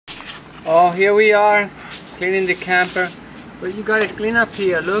Oh, here we are, cleaning the camper. But you gotta clean up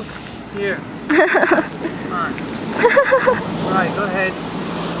here, look. Here. Come on. Alright, go ahead.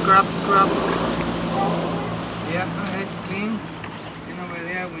 Scrub, scrub. Yeah, go ahead, clean. Clean over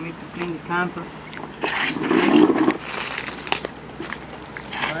there, we need to clean the camper.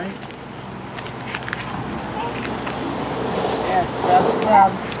 Alright. Yeah, scrub,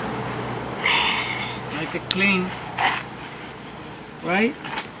 scrub. Make it clean. Right?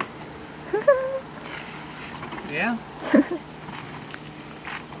 Yeah?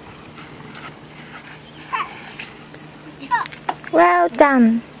 Well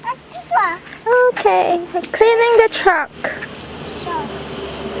done. Okay, we're cleaning the truck.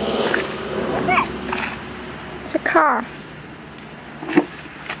 What's it? The car.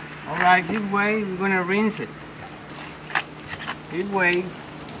 Alright, this way we're gonna rinse it. This way.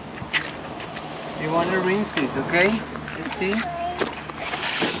 You wanna rinse this, okay? Let's see.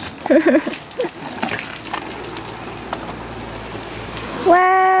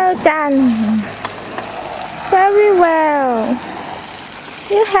 Well done. Very well.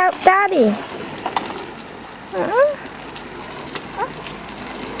 You help Daddy.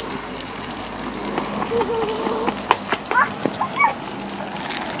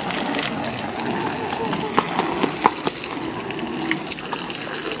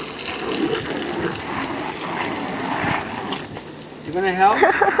 You gonna help?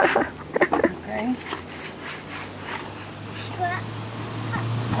 Okay.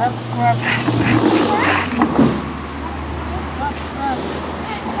 Scrub, scrub. Scrub, scrub.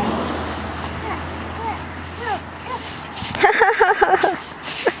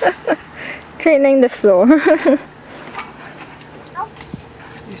 Cleaning the floor. You're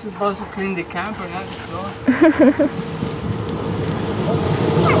supposed to clean the camper, not the floor.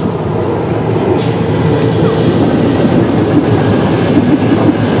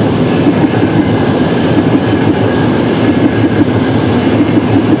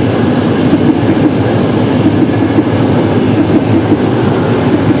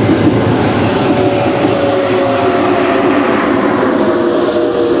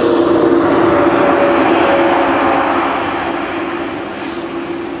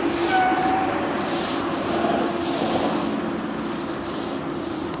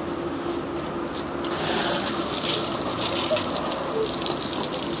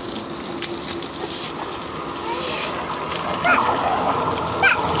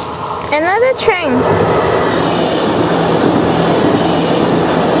 Another train.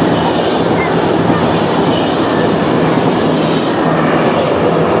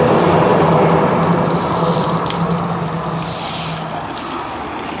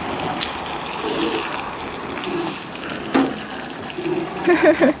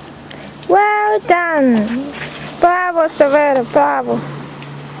 Well done. Bravo, Severo, bravo.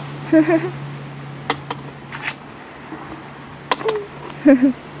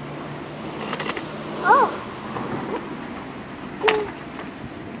 Oh.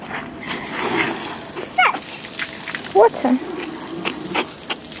 What's Water.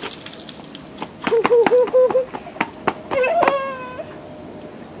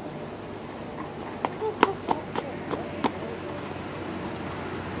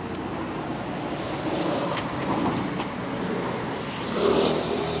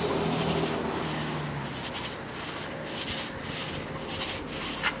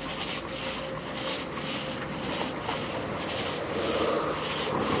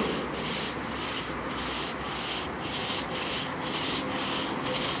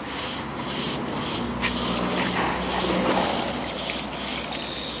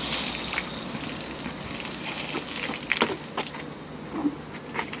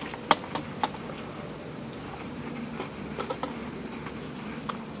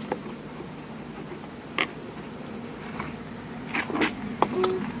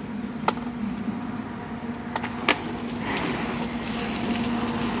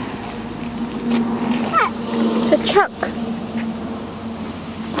 The truck.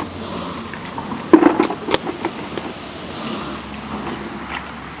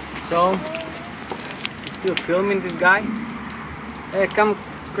 So, you still filming this guy? Hey, come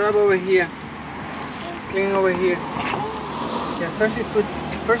scrub over here. Clean over here. Yeah, first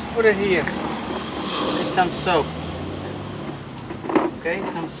put it here. Get some soap. Okay,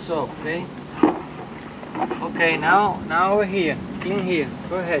 some soap, okay? Okay, now over here. Clean here.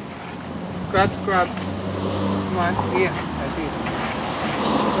 Go ahead. Scrub, scrub. Come on, here, like this.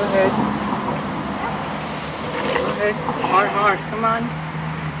 Go ahead. Go ahead. Hard, hard. Come on.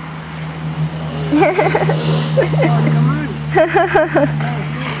 Come on.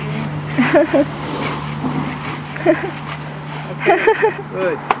 Okay,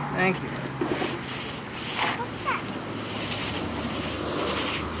 good. Thank you. What's that?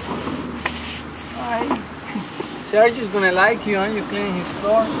 Alright. Sergio's gonna like you, aren't you, cleaning his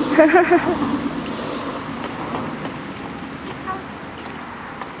floor?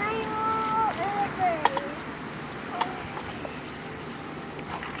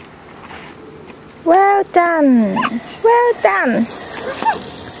 Well done. Well done.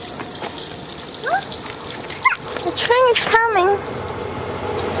 The train is coming.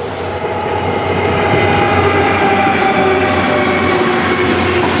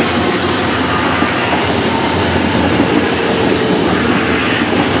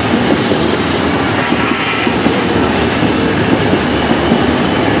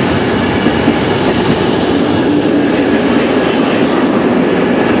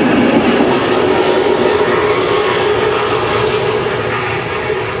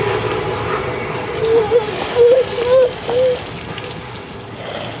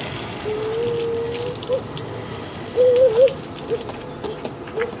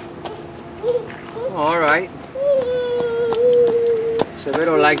 Alright.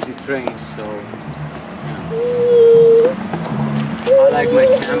 Severo likes the train, so I like my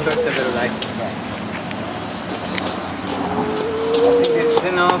camper, Severo likes the train. I think this is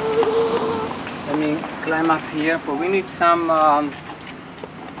enough. Let me climb up here, but we need some,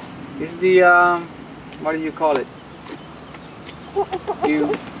 is the, what do you call it?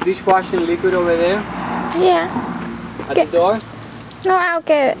 The dishwashing liquid over there Yeah. at the door? No, I'll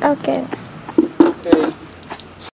get it. Okay.